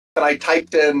and I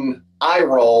typed in eye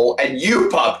roll and you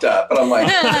popped up. And I'm like,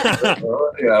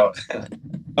 you know.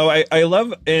 Oh, I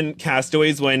love in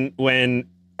Castaways when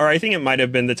or I think it might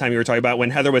have been the time you were talking about when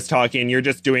Heather was talking, you're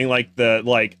just doing like the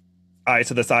like eyes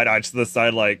to the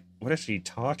side, like, what is she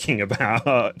talking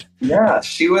about? Yeah,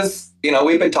 she was,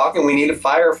 we've been talking. We need a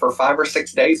fire for 5 or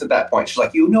 6 days at that point. She's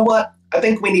like, you know what? I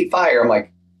think we need fire. I'm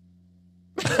like,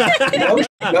 no,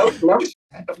 no, no.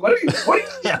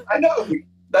 Yeah. I know.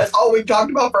 That's all we've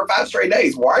talked about for 5 straight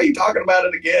days. Why are you talking about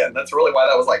it again? That's really why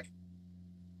that was like,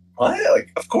 what?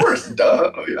 Like, of course,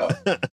 duh.